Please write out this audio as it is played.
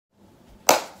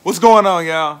What's going on,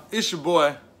 y'all? It's your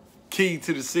boy, Key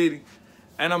to the City,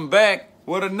 and I'm back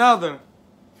with another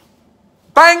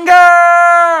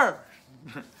banger!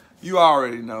 You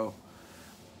already know.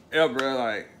 Yeah, bro,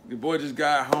 like, your boy just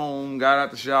got home, got out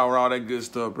the shower, all that good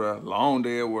stuff, bro. Long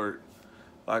day at work.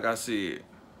 Like I said,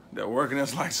 they're working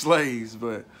us like slaves,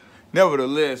 but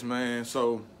nevertheless, man,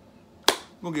 so we're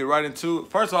gonna get right into it.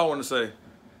 First of all, I want to say,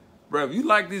 bro, if you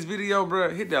like this video,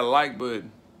 bro, hit that like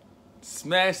button.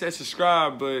 Smash that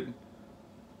subscribe button.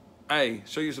 Hey,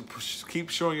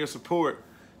 keep showing your support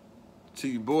to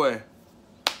your boy.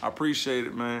 I appreciate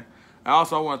it, man. And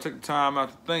also, I want to take the time out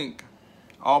to thank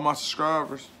all my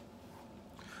subscribers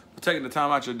for taking the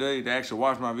time out your day to actually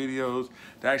watch my videos,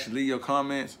 to actually leave your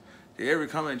comments. To every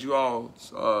comment you all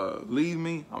leave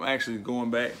me, I'm actually going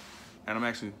back and I'm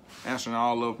actually answering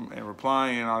all of them and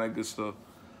replying and all that good stuff.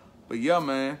 But yeah,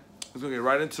 man, let's go get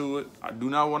right into it. I do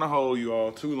not want to hold you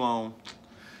all too long.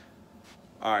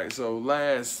 All right, so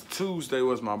last Tuesday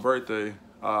was my birthday.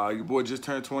 Your boy just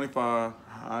turned 25.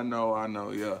 I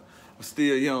know, yeah. I'm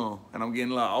still young, and I'm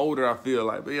getting a lot older, I feel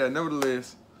like. But yeah,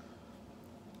 nevertheless.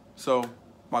 So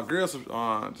my girls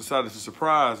decided to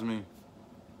surprise me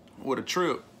with a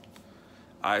trip.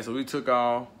 All right, so we took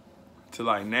off to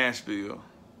like Nashville,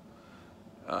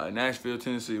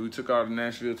 Tennessee. We took off to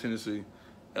Nashville, Tennessee.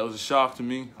 It was a shock to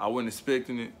me. I wasn't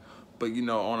expecting it. But, you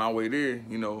know, on our way there,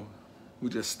 you know, we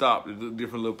just stopped at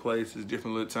different little places,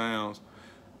 different little towns.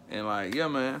 And, like, yeah,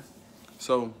 man.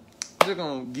 So, I'm just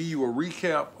going to give you a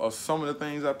recap of some of the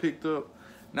things I picked up.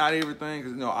 Not everything,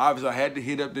 because, you know, obviously I had to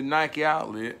hit up the Nike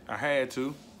outlet. I had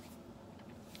to.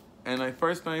 And, like,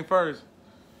 first thing first,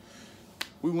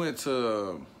 we went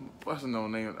to, what's the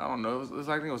name? I don't know. It was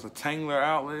like, I think it was a Tangler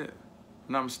outlet, if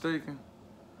I'm not mistaken.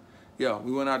 Yeah,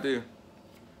 we went out there.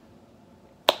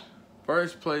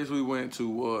 First place we went to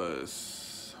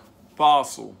was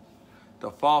Fossil.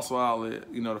 The Fossil outlet,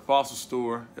 you know, the Fossil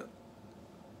store,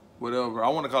 whatever. I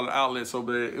want to call it outlet so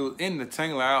bad. It was in the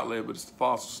Tangler outlet, but it's the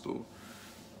Fossil store.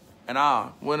 And I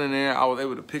went in there, I was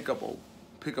able to pick up a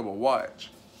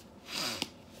watch.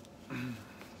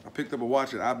 I picked up a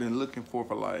watch that I've been looking for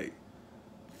like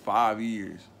 5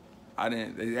 years.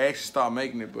 They actually stopped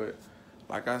making it, but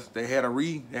like they had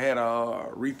a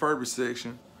refurbished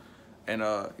section. And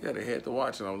yeah, they had the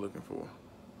watch that I'm looking for.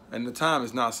 And the time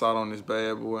is not sought on this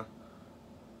bad boy.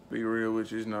 Be real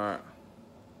with you, it's not.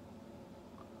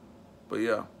 But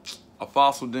yeah, a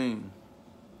Fossil Dean.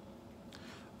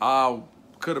 I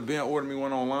could have been ordering me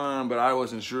one online, but I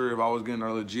wasn't sure if I was getting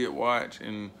a legit watch.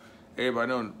 And everybody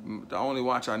knows the only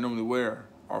watch I normally wear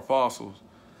are Fossils.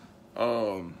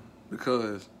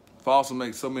 Because Fossil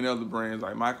makes so many other brands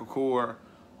like Michael Kors,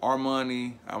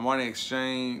 Armani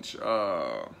Exchange,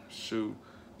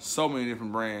 so many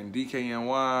different brands.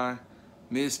 DKNY,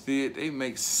 Misfit, they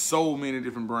make so many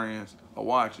different brands of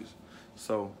watches.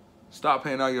 So stop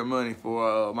paying all your money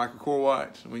for a Michael Kors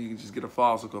watch when you can just get a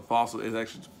Fossil, because Fossil is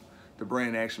actually the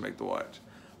brand that actually make the watch.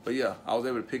 But yeah, I was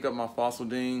able to pick up my Fossil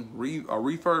Dean, a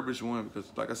refurbished one,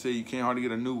 because like I said, you can't hardly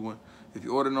get a new one. If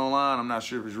you order it online, I'm not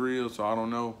sure if it's real, so I don't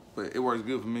know, but it works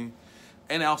good for me.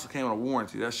 And it also came with a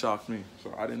warranty. That shocked me.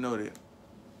 So I didn't know that.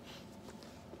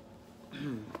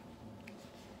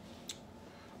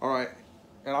 All right.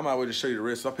 And I might well just show you the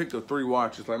rest. So I picked up 3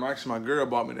 watches. Like actually my girl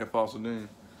bought me that Fossil Dean.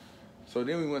 So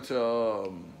then we went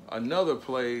to another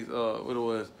place. What it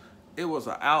was? It was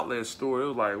an outlet store. It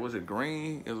was like, was it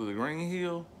Green? It was a Green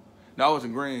Hill? No, it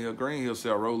wasn't Green Hill. Green Hill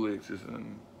sell Rolexes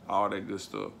and all that good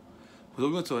stuff. So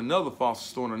we went to another Fossil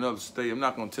store in another state. I'm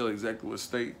not going to tell exactly what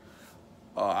state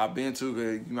I've been to,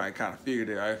 because you might kind of figure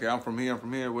that, okay, I'm from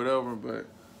here, whatever, but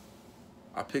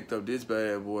I picked up this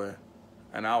bad boy,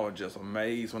 and I was just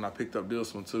amazed when I picked up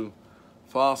this one, too.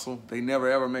 Fossil, they never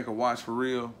ever make a watch for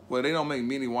real. Well, they don't make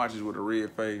many watches with a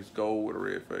red face, gold with a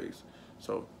red face.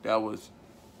 So that was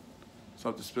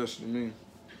something special to me.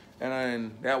 And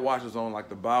then that watch was on like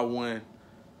the buy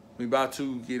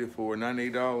 2, get it for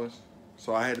 $98.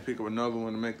 So I had to pick up another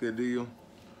one to make that deal.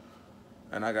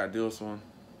 And I got this one.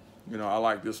 You know, I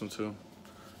like this one too.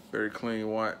 Very clean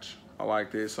watch. I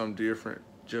like that, something different.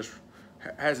 Just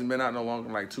hasn't been out no longer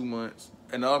than like 2 months.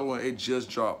 And the other one, it just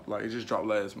dropped. Like, it just dropped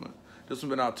last month. This one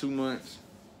been out 2 months.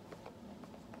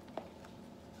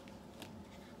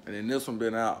 And then this one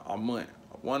been out a month.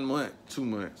 1 month, 2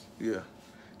 months. Yeah.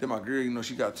 Then my girl, you know,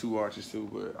 she got 2 watches too,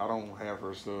 but I don't have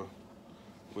her stuff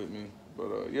with me.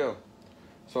 But yeah.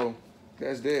 So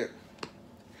that's that.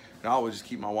 And I always just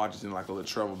keep my watches in like a little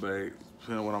travel bag,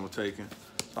 depending on what I'm taking.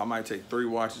 So I might take 3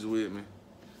 watches with me.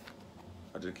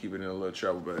 I just keep it in a little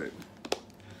travel bag.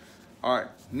 All right,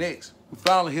 next, we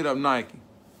finally hit up Nike.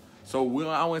 So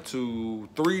I went to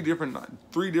three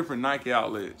different Nike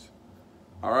outlets.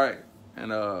 All right,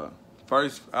 and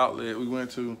first outlet we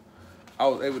went to, I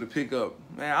was able to pick up.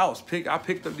 Man, I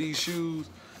picked up these shoes.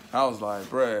 I was like,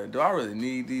 bruh, do I really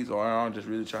need these, or am I just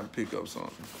really trying to pick up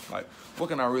something? Like, what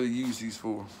can I really use these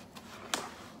for?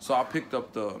 So I picked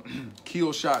up the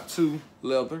Killshot 2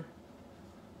 leather,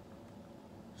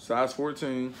 size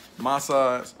 14, my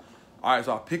size. All right,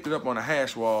 so I picked it up on a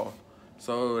hash wall.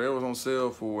 So it was on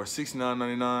sale for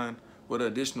 $69.99 with an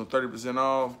additional 30%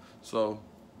 off. So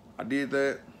I did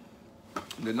that.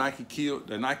 The Nike 2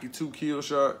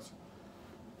 Killshots.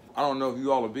 I don't know if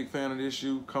you all a big fan of this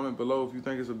shoe. Comment below if you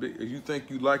think if you think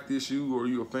you like this shoe or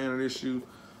you a fan of this shoe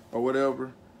or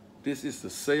whatever. This is the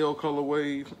Sail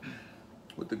colorway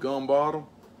with the gum bottom.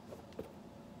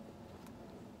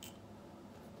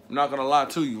 I'm not gonna lie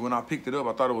to you, when I picked it up,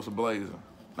 I thought it was a blazer.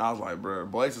 And I was like, bro,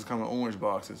 blazers come in orange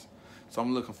boxes. So I'm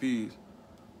a little confused.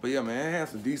 But yeah, man, it has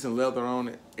some decent leather on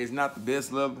it. It's not the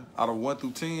best leather. Out of 1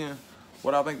 through 10,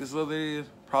 what I think this leather is,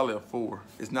 probably a 4.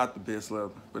 It's not the best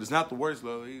leather, but it's not the worst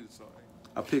leather either. So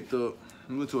I picked up,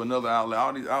 we went to another outlet,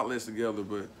 all these outlets together,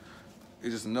 but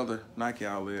it's just another Nike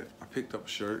outlet. I picked up a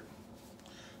shirt,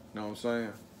 you know what I'm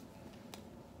saying?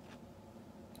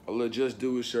 A little Just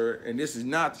Do It shirt. And this is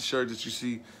not the shirt that you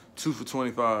see 2 for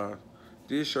 $25.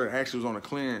 This shirt actually was on a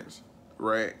clearance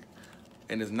rack.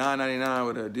 And it's $9.99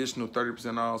 with an additional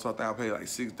 30% off. So I think I paid like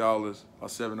 $6 or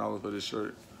 $7 for this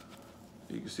shirt.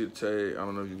 You can see the tag. I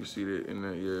don't know if you can see that in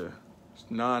there. Yeah, it's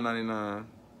 $9.99.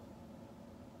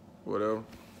 Whatever.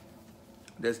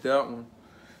 That's that one.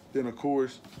 Then of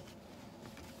course,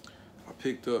 I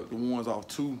picked up the ones off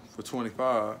 2 for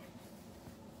 $25.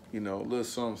 You know, a little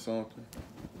something.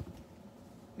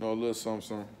 No, a little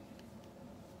something.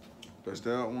 That's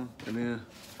that one. And then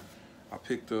I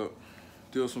picked up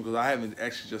this one because I haven't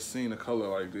actually just seen a color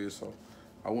like this, so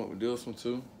I went with this one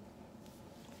too.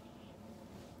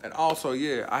 And also,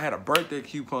 yeah, I had a birthday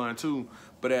coupon too,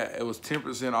 but it was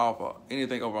 10% off of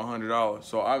anything over $100.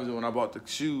 So obviously, when I bought the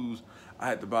shoes, I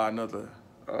had to buy another,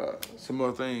 some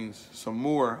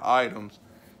more items.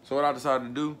 So what I decided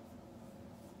to do,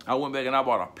 I went back and I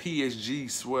bought a PSG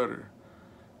sweater.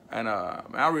 And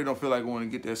I really don't feel like going to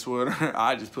get that sweater.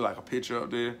 I just put like a picture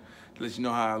up there to let you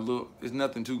know how I look. It's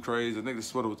nothing too crazy. I think the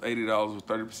sweater was $80 with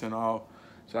 30% off.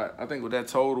 So I think with that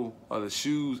total of the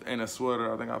shoes and the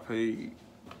sweater, I think I paid,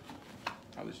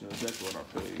 I'll let you know exactly what I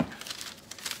paid.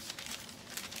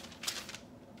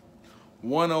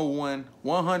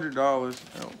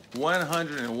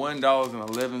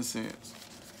 $101.11.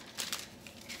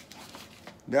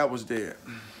 That was that.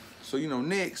 So, you know,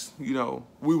 next, you know,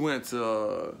 we went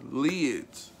to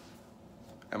Lids.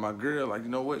 And my girl, like, you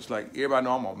know what? She's like, everybody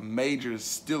know I'm a major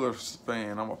Steelers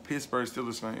fan. I'm a Pittsburgh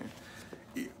Steelers fan.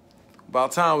 Yeah. By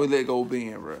the time we let go of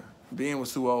Ben, bro. Ben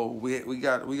was too old. We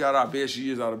got our best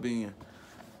years out of Ben.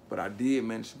 But I did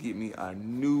manage to get me a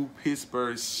new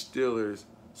Pittsburgh Steelers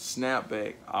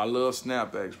snapback. I love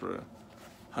snapbacks, bro.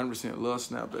 100% love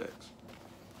snapbacks.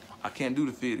 I can't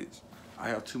do the fitteds. I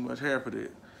have too much hair for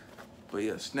that. But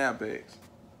yeah, snapbacks.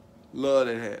 Love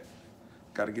that hat.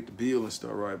 Got to get the bill and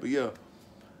stuff right. But yeah,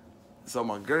 so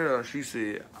my girl, she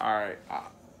said, all right,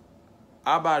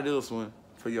 I buy this one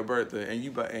for your birthday, and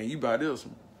you buy this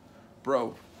one.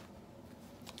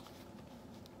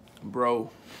 Bro,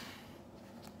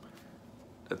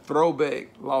 the throwback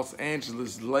Los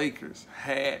Angeles Lakers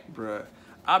hat, bro.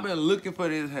 I've been looking for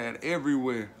this hat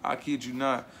everywhere. I kid you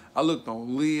not. I looked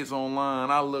on Lids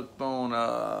online. I looked on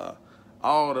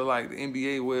all the like the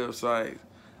NBA websites.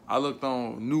 I looked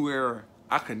on New Era.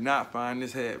 I could not find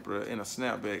this hat, bro, in a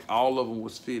snapback. All of them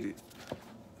was fitted.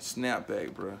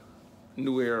 Snapback, bro.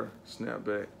 New Era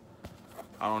snapback.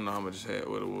 I don't know how much this hat,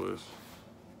 what it was.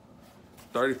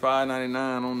 $35.99.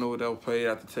 I don't know what that was paid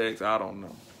after tax. I don't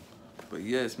know. But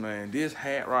yes, man, this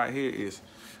hat right here is,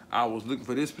 I was looking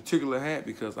for this particular hat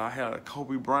because I had a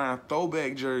Kobe Bryant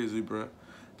throwback jersey, bro.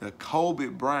 The Kobe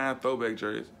Bryant throwback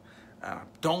jersey. I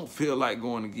don't feel like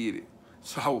going to get it.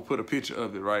 So I will put a picture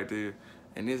of it right there.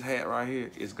 And this hat right here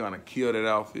is going to kill that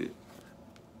outfit.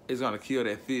 It's going to kill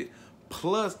that fit.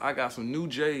 Plus, I got some new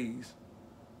J's.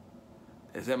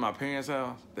 It's at my parents'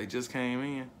 house. They just came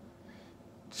in.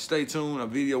 Stay tuned. A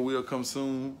video will come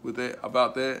soon with that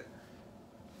about that.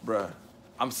 Bruh,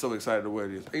 I'm so excited to wear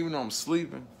this. Even though I'm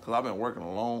sleeping, because I've been working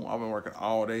alone. I've been working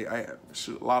all day. I had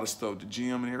a lot of stuff, the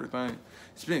gym and everything.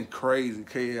 It's been crazy,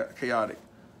 chaotic.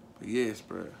 But yes,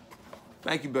 bruh.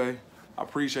 Thank you, babe. I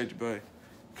appreciate you, babe.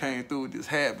 Came through with this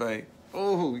hat, babe.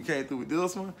 Oh, you came through with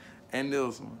this one and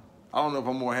this one. I don't know if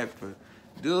I'm more happy for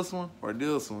this one or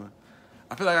this one.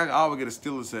 I feel like I can always get a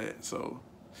Steelers hat, so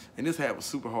And this hat was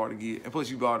super hard to get. And plus,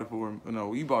 you bought it for me.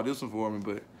 No, you bought this one for me,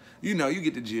 but you know, you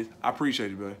get the gist. I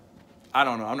appreciate it, bro. I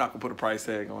don't know. I'm not going to put a price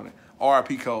tag on it.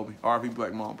 R.I.P. Kobe. R.I.P.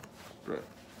 Black Mamba. Bro.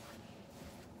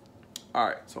 All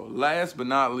right, so last but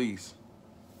not least,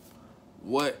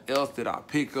 what else did I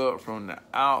pick up from the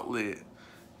outlet?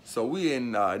 So we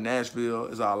in Nashville.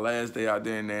 It's our last day out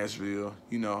there in Nashville.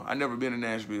 You know, I never been to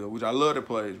Nashville, which I love the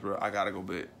place, bro. I gotta go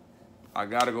back. I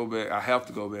gotta go back. I have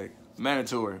to go back.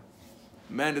 Mandatory.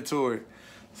 Mandatory.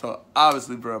 So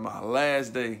obviously, bro, my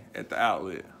last day at the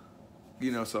outlet.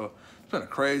 You know, so it's been a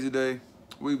crazy day.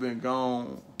 We've been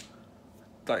gone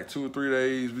like 2 or 3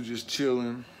 days. We just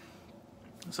chilling.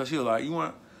 So she was like,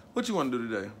 what you want to do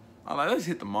today? I'm like, let's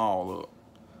hit the mall up.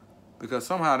 Because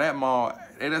somehow that mall,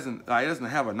 it doesn't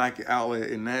have a Nike outlet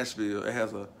in Nashville. It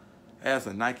has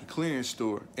a Nike clearance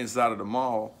store inside of the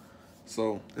mall.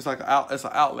 So it's like it's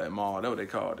an outlet mall. That's what they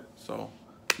called it. So,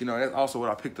 you know, that's also what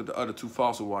I picked up the other 2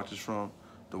 Fossil watches from.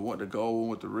 The gold one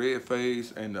with the red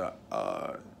face and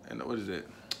what is it?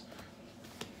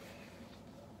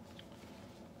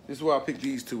 This is where I picked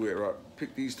these 2 at, right?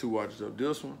 Picked these 2 watches up.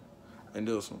 This one and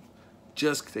this one.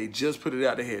 They just put it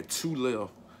out. They had 2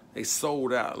 left. They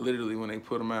sold out literally when they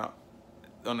put them out.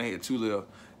 They had 2 left.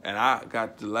 And I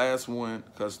got the last one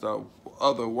because the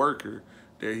other worker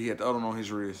there, he had the other one on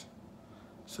his wrist.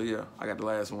 So yeah, I got the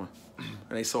last one.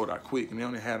 And they sold out quick. And they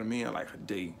only had them in like a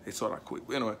day. They sold out quick.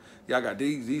 But anyway, yeah, I got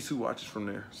these 2 watches from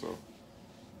there. So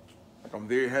like, I'm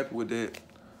very happy with that.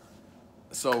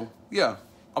 So yeah,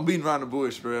 I'm beating around the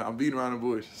bush, bro. I'm beating around the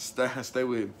bush. Stay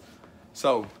with me.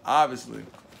 So obviously,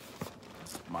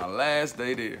 my last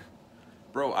day there.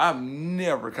 Bro, I've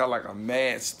never caught like a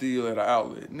mad steal at an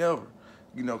outlet. Never.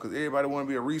 You know, because everybody want to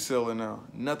be a reseller now.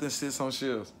 Nothing sits on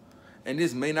shelves. And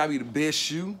this may not be the best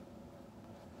shoe,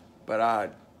 but I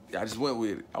just went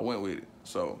with it. I went with it.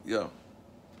 So, yeah.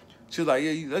 She was like,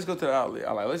 yeah, let's go to the outlet.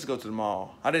 I like, let's go to the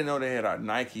mall. I didn't know they had a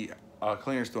Nike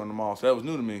clearance store in the mall, so that was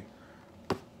new to me.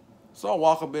 So I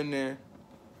walk up in there.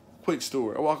 Quick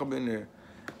story. I walk up in there.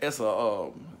 It's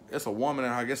a woman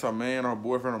and I guess her man or her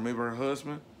boyfriend or maybe her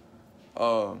husband.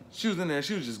 She was in there.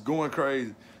 She was just going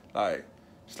crazy. Like,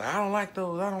 she's like, I don't like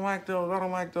those. I don't like those. I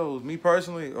don't like those. Me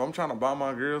personally, I'm trying to buy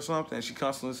my girl something and she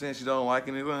constantly saying she don't like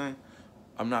anything.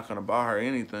 I'm not going to buy her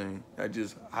anything. That's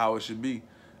just how it should be.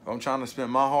 If I'm trying to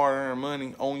spend my hard-earned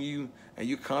money on you and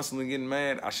you constantly getting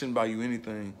mad, I shouldn't buy you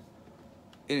anything.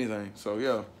 Anything. So,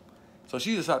 yeah. So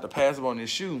she decided to pass up on this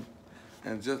shoe.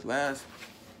 And just last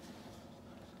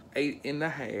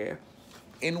 8.5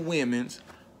 in women's,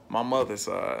 my mother's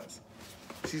size.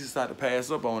 She decided to pass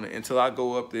up on it until I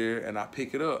go up there and I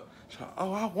pick it up. She's like,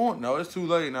 oh, no, it's too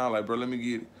late now. Like, bro, let me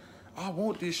get it. I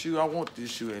want this shoe.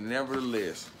 And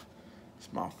nevertheless,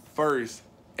 it's my first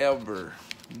ever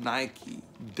Nike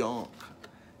Dunk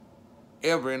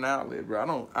ever in the outlet,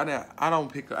 bro. I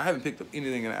haven't picked up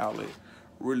anything in the outlet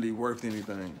really worth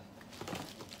anything.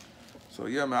 So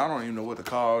yeah, man, I don't even know what to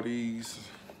call these.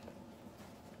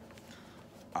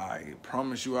 I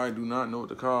promise you I do not know what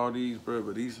to call these, bro,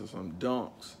 but these are some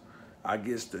Dunks. I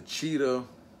guess the Cheetah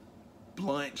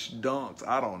Blanche Dunks,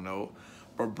 I don't know.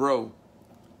 But bro,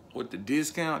 with the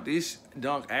discount, this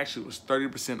Dunk actually was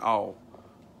 30% off.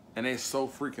 And they're so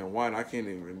freaking white, I can't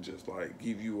even just like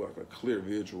give you like a clear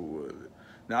visual of it.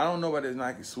 Now, I don't know about this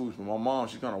Nike swoosh, but my mom,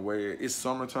 she's gonna wear it. It's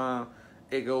summertime.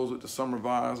 It goes with the summer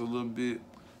vibes a little bit.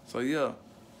 So yeah,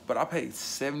 but I paid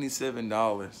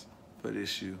 $77 for this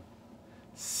shoe.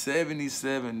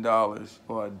 $77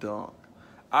 for a Dunk.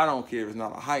 I don't care if it's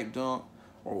not a hype Dunk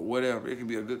or whatever. It can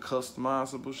be a good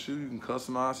customizable shoe. You can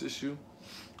customize this shoe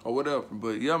or whatever.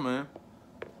 But yeah, man,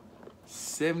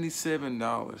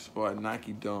 $77 for a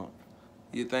Nike Dunk.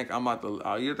 You think I'm about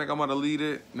to lead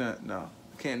it? No,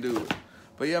 can't do it.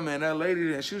 But yeah, man, that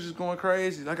lady, she was just going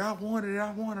crazy. Like, I want it.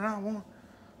 I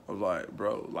was like,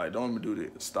 bro, like, don't even do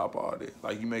that. Stop all that.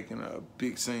 Like, you making a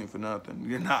big scene for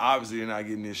nothing. Obviously you're not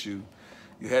getting this shoe.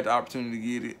 You had the opportunity to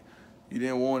get it. You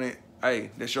didn't want it. Hey,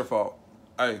 that's your fault.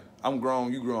 Hey, I'm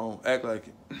grown, you grown. Act like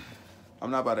it. I'm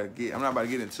not about to get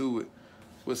into it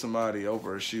with somebody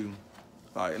over a shoe.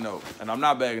 Like, no. And I'm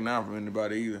not bagging down from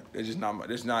anybody either. It's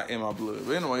not in my blood.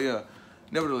 But anyway, yeah.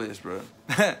 Nevertheless, bro.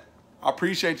 I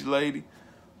appreciate you, lady,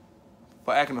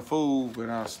 for acting a fool, but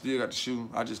I still got the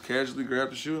shoe. I just casually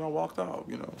grabbed the shoe and I walked off,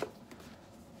 you know.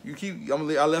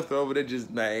 I left her over there just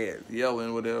mad,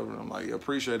 yelling, whatever. I'm like, yeah,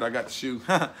 appreciate it. I got the shoe.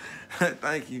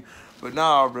 Thank you. But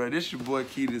nah, bro, this your boy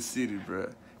Key to the City,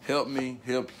 bro. Help me,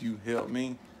 help you, help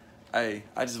me. Hey,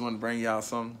 I just want to bring y'all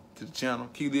something to the channel.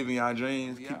 Keep living your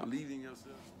dreams. Keep believing in yourself.